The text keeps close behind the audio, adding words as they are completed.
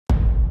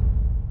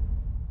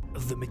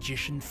The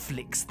magician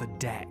flicks the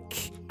deck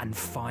and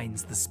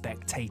finds the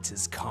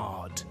spectator's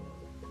card.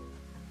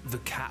 The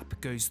cap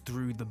goes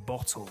through the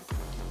bottle.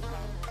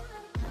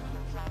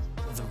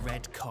 The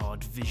red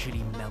card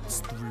visually melts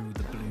through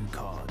the blue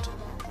card.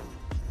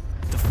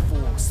 The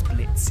 4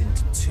 splits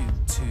into 2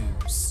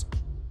 twos.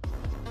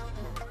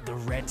 The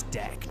red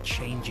deck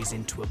changes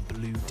into a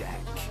blue deck.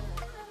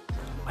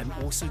 I'm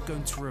also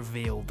going to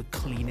reveal the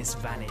cleanest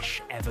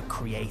vanish ever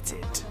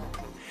created.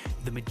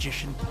 The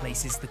magician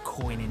places the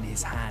coin in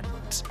his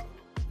hand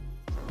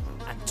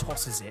and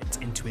tosses it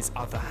into his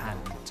other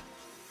hand.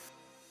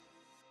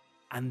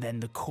 And then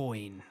the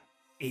coin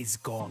is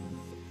gone.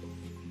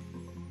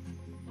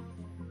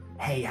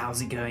 Hey,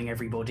 how's it going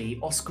everybody?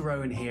 Oscar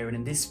Owen here, and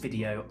in this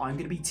video I'm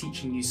going to be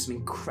teaching you some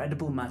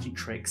incredible magic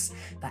tricks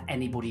that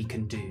anybody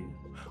can do.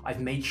 I've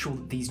made sure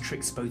that these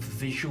tricks are both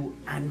visual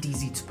and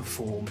easy to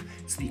perform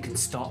so that you can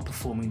start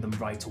performing them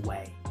right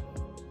away.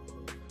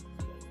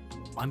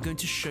 I'm going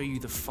to show you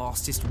the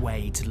fastest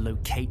way to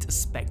locate a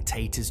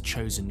spectator's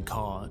chosen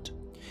card.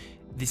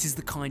 This is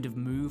the kind of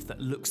move that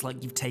looks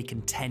like you've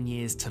taken 10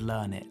 years to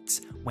learn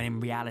it, when in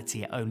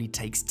reality it only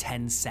takes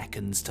 10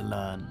 seconds to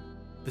learn.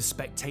 The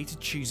spectator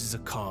chooses a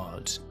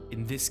card,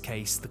 in this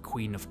case the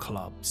Queen of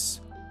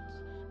Clubs.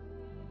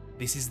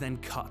 This is then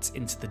cut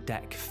into the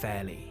deck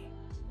fairly.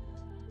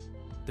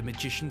 The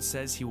magician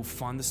says he will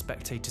find the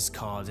spectator's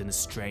card in a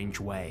strange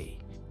way.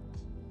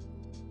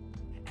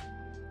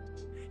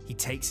 He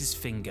takes his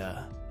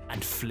finger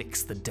and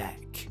flicks the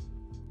deck.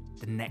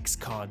 The next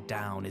card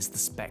down is the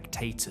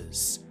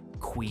spectator's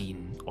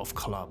Queen of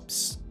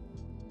Clubs.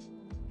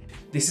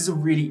 This is a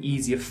really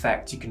easy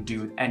effect you can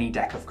do with any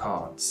deck of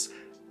cards.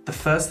 The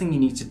first thing you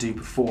need to do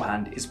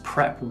beforehand is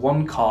prep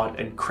one card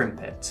and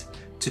crimp it.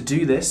 To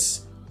do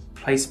this,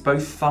 place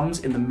both thumbs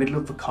in the middle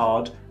of the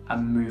card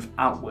and move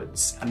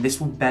outwards, and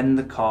this will bend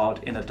the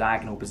card in a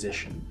diagonal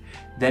position.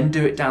 Then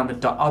do it down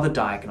the other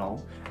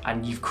diagonal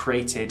and you've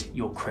created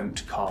your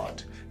crimped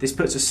card. This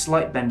puts a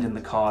slight bend in the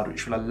card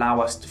which will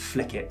allow us to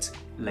flick it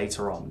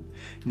later on.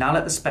 Now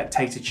let the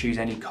spectator choose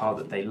any card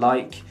that they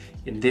like.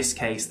 In this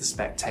case, the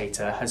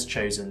spectator has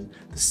chosen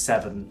the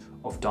 7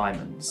 of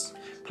diamonds.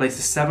 Place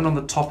the 7 on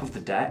the top of the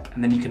deck,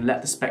 and then you can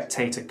let the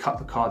spectator cut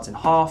the cards in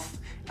half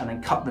and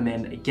then cut them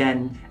in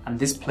again, and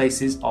this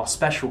places our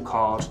special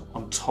card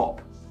on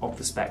top of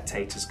the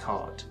spectator's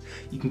card.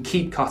 You can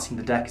keep cutting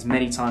the deck as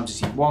many times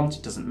as you want,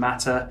 it doesn't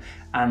matter,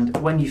 and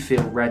when you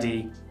feel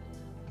ready,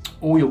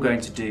 all you're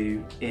going to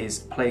do is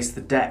place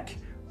the deck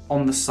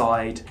on the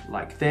side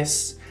like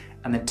this,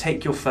 and then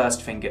take your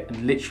first finger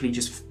and literally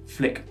just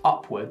flick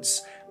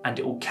upwards and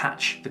it will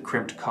catch the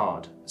crimped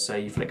card. So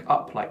you flick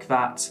up like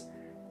that.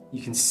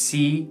 You can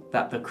see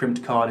that the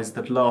crimped card is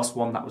the last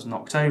one that was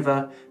knocked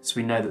over, so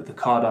we know that the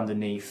card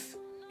underneath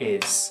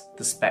is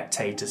the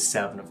spectator's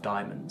 7 of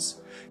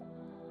diamonds.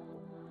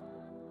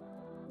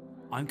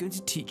 I'm going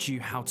to teach you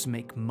how to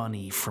make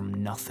money from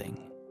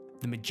nothing.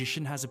 The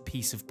magician has a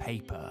piece of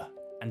paper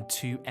and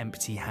 2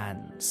 empty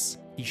hands.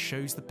 He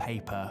shows the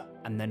paper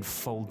and then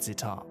folds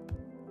it up.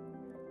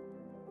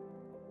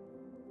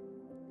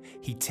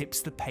 He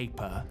tips the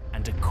paper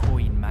and a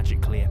coin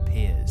magically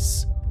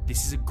appears.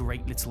 This is a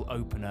great little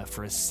opener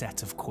for a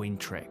set of coin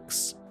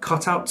tricks.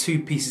 Cut out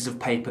 2 pieces of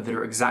paper that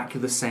are exactly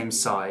the same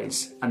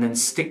size and then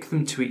stick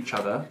them to each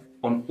other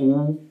on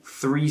all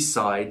 3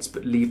 sides,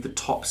 but leave the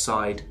top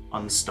side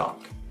unstuck.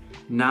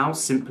 Now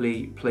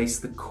simply place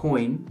the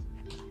coin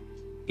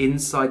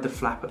inside the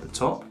flap at the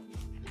top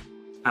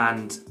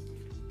and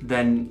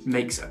then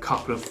makes a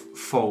couple of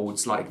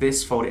folds like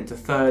this, fold it into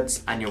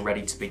thirds, and you're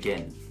ready to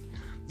begin.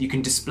 You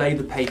can display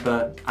the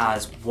paper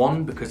as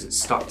 1 because it's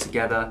stuck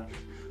together,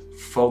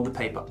 fold the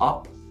paper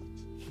up,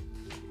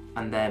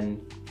 and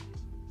then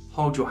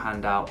hold your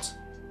hand out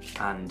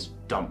and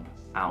dump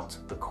out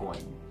the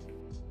coin.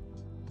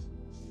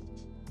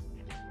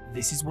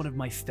 This is one of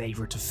my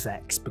favourite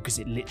effects because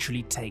it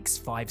literally takes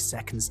 5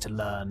 seconds to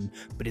learn,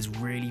 but is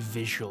really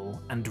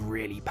visual and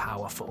really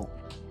powerful.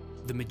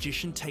 The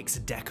magician takes a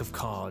deck of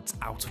cards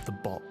out of the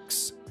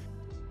box.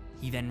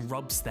 He then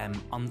rubs them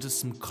under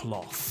some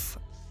cloth,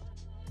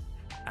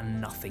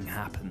 and nothing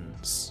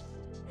happens.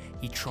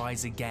 He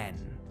tries again,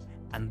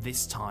 and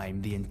this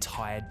time the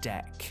entire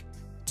deck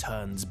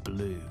turns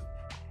blue.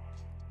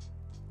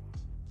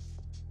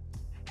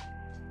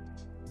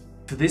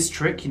 For this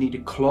trick, you need a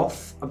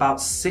cloth,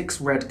 about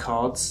 6 red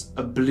cards,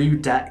 a blue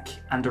deck,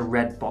 and a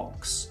red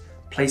box.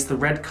 Place the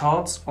red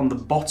cards on the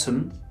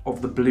bottom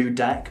of the blue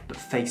deck, but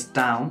face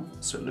down,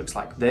 so it looks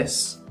like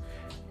this,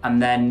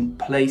 and then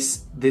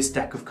place this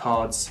deck of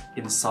cards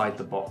inside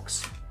the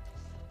box.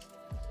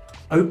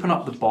 Open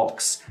up the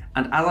box,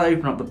 and as I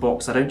open up the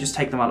box, I don't just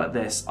take them out like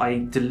this,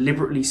 I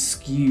deliberately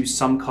skew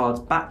some cards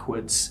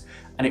backwards,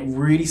 and it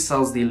really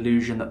sells the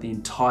illusion that the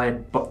entire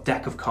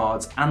deck of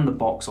cards, and the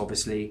box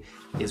obviously,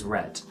 is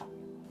red.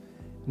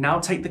 Now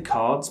take the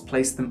cards,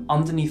 place them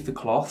underneath the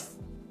cloth,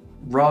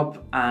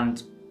 rub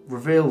and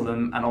reveal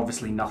them, and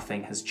obviously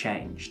nothing has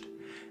changed.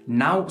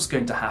 Now what's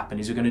going to happen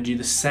is you're going to do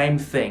the same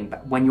thing,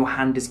 but when your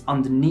hand is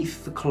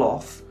underneath the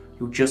cloth,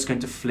 you're just going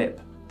to flip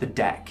the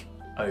deck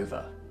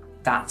over.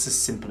 That's as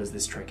simple as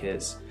this trick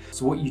is.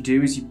 So what you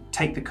do is you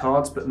take the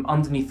cards, put them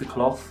underneath the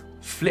cloth,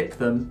 flip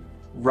them,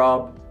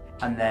 rub,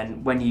 and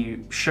then when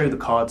you show the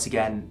cards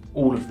again,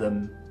 all of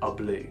them are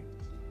blue.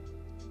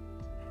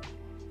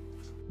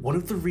 One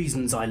of the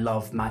reasons I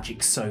love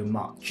Magic so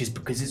much is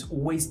because it's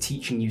always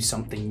teaching you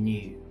something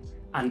new.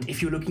 And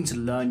if you're looking to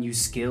learn new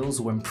skills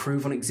or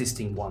improve on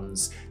existing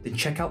ones, then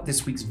check out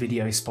this week's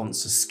video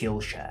sponsor,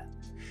 Skillshare.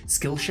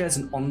 Skillshare is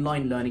an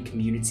online learning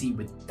community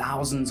with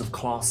thousands of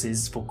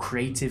classes for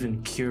creative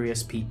and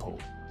curious people.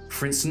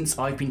 For instance,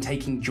 I've been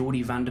taking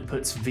Geordie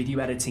Vanderput's video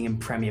editing in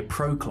Premiere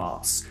Pro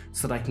class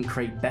so that I can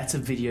create better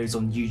videos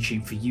on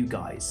YouTube for you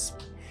guys.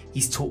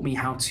 He's taught me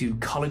how to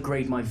color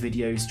grade my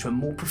videos to a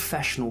more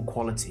professional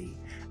quality,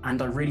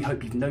 and I really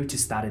hope you've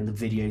noticed that in the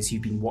videos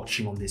you've been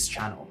watching on this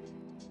channel.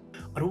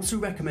 I'd also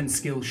recommend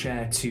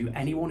Skillshare to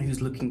anyone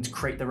who's looking to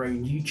create their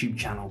own YouTube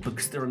channel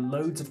because there are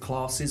loads of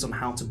classes on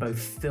how to both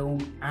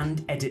film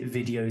and edit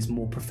videos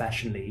more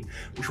professionally,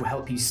 which will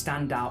help you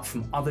stand out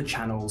from other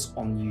channels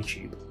on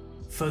YouTube.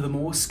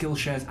 Furthermore,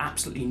 Skillshare has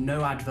absolutely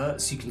no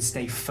adverts, so you can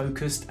stay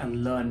focused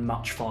and learn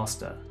much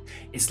faster.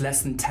 It's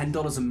less than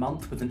 $10 a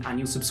month with an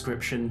annual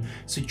subscription,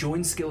 so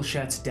join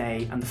Skillshare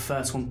today and the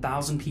first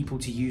 1,000 people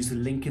to use the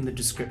link in the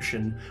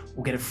description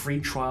will get a free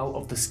trial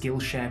of the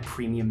Skillshare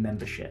Premium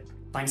membership.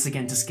 Thanks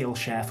again to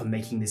Skillshare for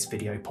making this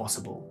video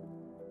possible.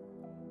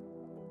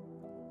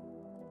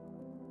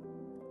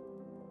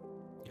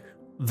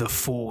 The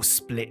 4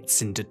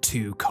 splits into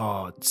 2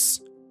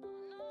 cards.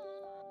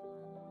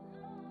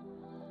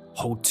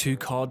 Hold 2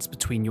 cards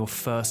between your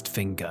first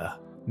finger,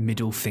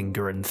 middle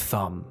finger and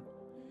thumb.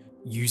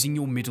 Using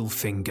your middle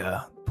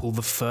finger, pull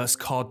the first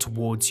card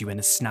towards you in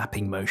a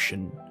snapping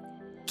motion.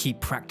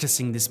 Keep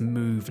practicing this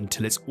move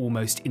until it's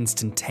almost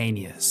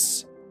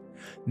instantaneous.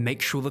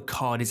 Make sure the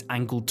card is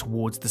angled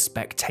towards the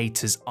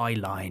spectator's eye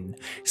line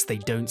so they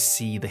don't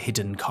see the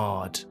hidden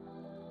card.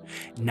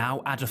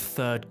 Now add a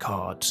third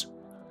card.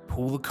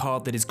 Pull the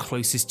card that is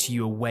closest to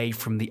you away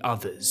from the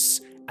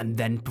others and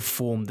then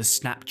perform the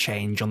snap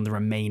change on the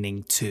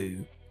remaining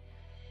 2.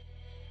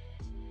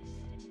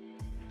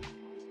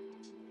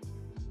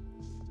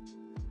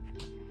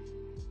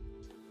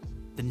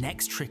 The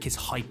next trick is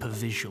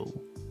hypervisual.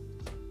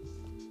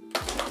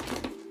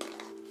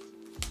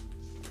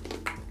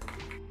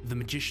 The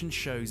magician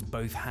shows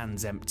both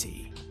hands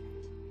empty.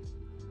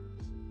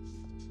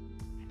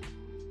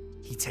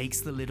 He takes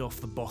the lid off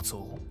the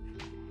bottle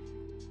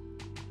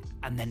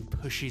and then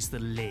pushes the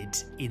lid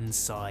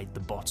inside the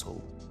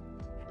bottle.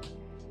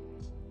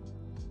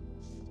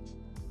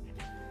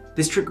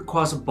 This trick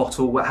requires a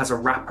bottle that has a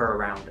wrapper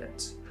around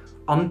it.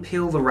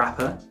 Unpeel the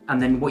wrapper, and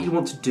then what you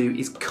want to do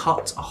is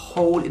cut a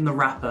hole in the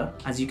wrapper,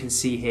 as you can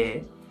see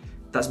here,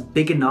 that's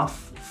big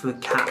enough for the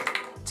cap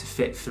to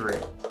fit through.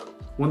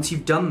 Once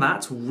you've done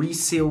that,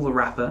 reseal the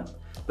wrapper,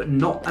 but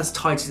not as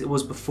tight as it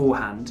was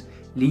beforehand.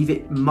 Leave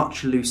it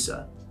much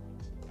looser.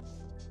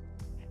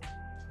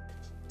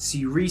 So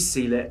you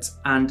reseal it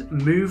and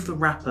move the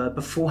wrapper.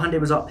 Beforehand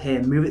it was up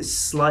here, move it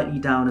slightly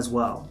down as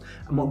well.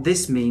 And what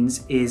this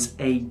means is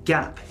a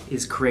gap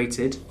is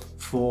created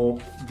for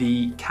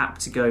the cap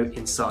to go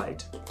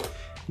inside.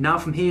 Now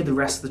from here, the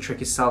rest of the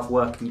trick is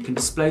self-working. You can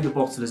display the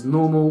bottle as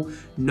normal.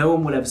 No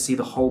one will ever see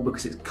the hole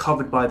because it's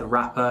covered by the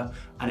wrapper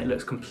and it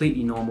looks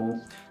completely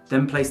normal.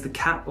 Then place the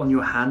cap on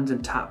your hand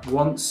and tap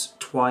once,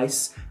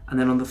 twice, and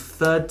then on the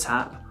third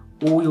tap,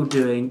 all you're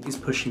doing is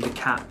pushing the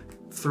cap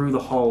through the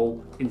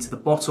hole into the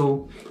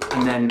bottle,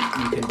 and then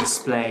you can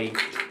display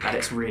that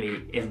it's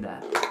really in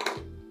there.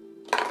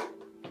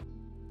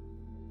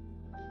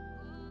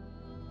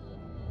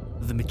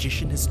 The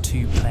magician has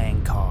 2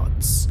 playing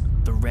cards.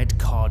 The red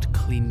card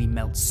cleanly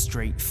melts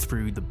straight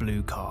through the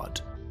blue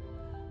card.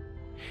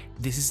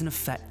 This is an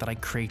effect that I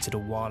created a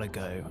while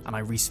ago, and I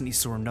recently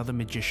saw another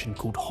magician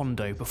called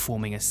Hondo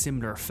performing a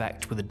similar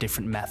effect with a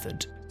different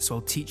method, so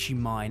I'll teach you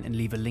mine and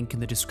leave a link in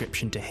the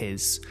description to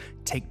his.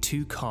 Take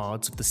 2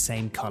 cards of the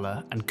same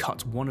colour and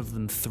cut one of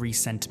them 3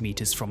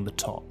 centimeters from the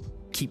top.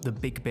 Keep the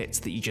big bits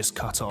that you just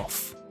cut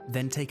off.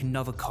 Then take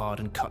another card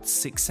and cut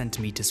 6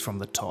 centimeters from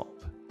the top.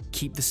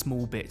 Keep the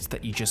small bits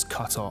that you just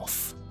cut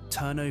off.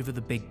 Turn over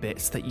the big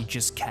bits that you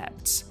just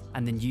kept,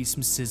 and then use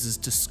some scissors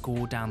to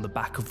score down the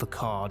back of the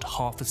card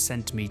half a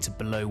centimeter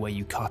below where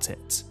you cut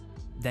it.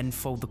 Then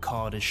fold the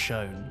card as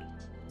shown.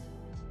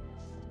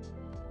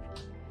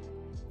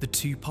 The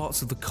 2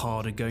 parts of the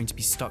card are going to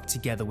be stuck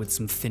together with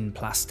some thin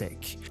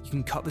plastic. You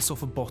can cut this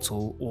off a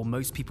bottle, or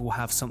most people will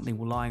have something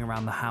lying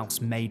around the house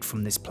made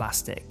from this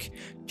plastic.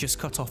 Just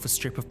cut off a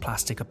strip of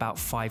plastic about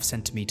 5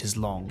 centimeters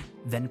long.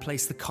 Then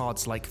place the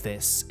cards like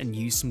this and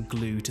use some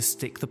glue to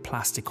stick the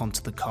plastic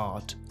onto the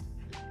card.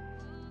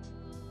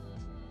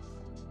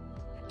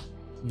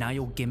 Now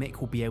your gimmick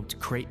will be able to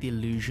create the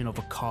illusion of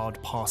a card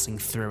passing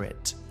through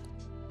it.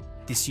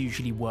 This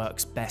usually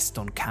works best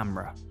on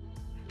camera.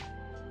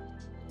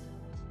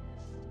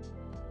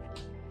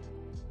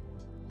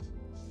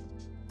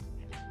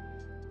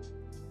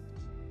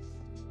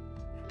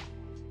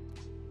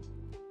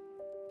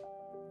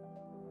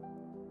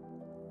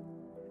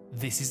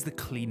 This is the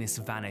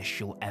cleanest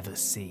vanish you'll ever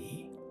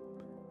see.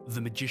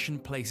 The magician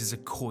places a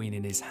coin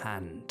in his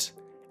hand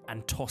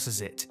and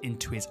tosses it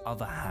into his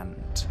other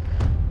hand,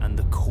 and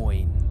the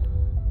coin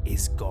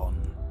is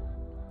gone.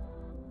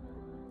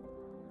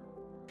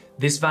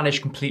 This vanish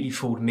completely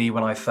fooled me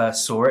when I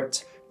first saw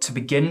it. To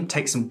begin,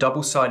 take some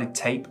double-sided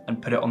tape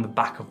and put it on the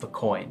back of the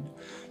coin.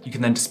 You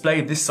can then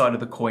display this side of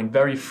the coin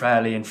very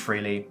fairly and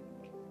freely,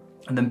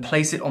 and then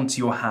place it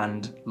onto your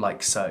hand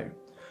like so.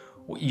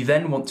 What you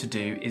then want to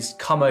do is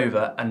come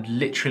over and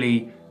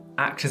literally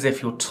act as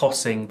if you're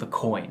tossing the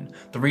coin.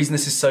 The reason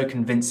this is so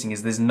convincing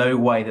is there's no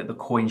way that the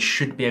coin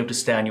should be able to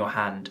stay on your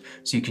hand,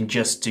 so you can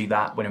just do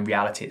that when in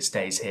reality it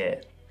stays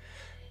here.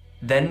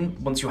 Then,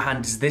 once your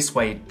hand is this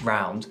way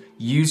round,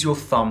 use your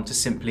thumb to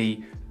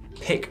simply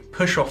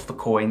push off the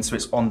coin so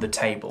it's on the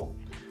table.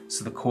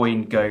 So the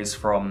coin goes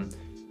from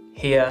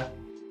here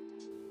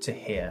to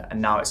here, and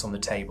now it's on the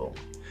table.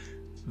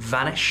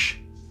 Vanish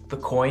the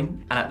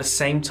coin, and at the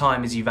same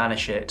time as you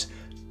vanish it,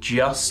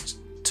 just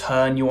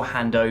turn your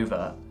hand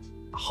over,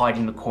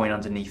 hiding the coin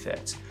underneath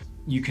it.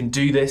 You can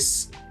do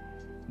this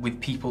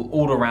with people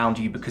all around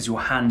you because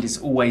your hand is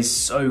always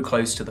so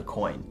close to the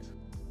coin.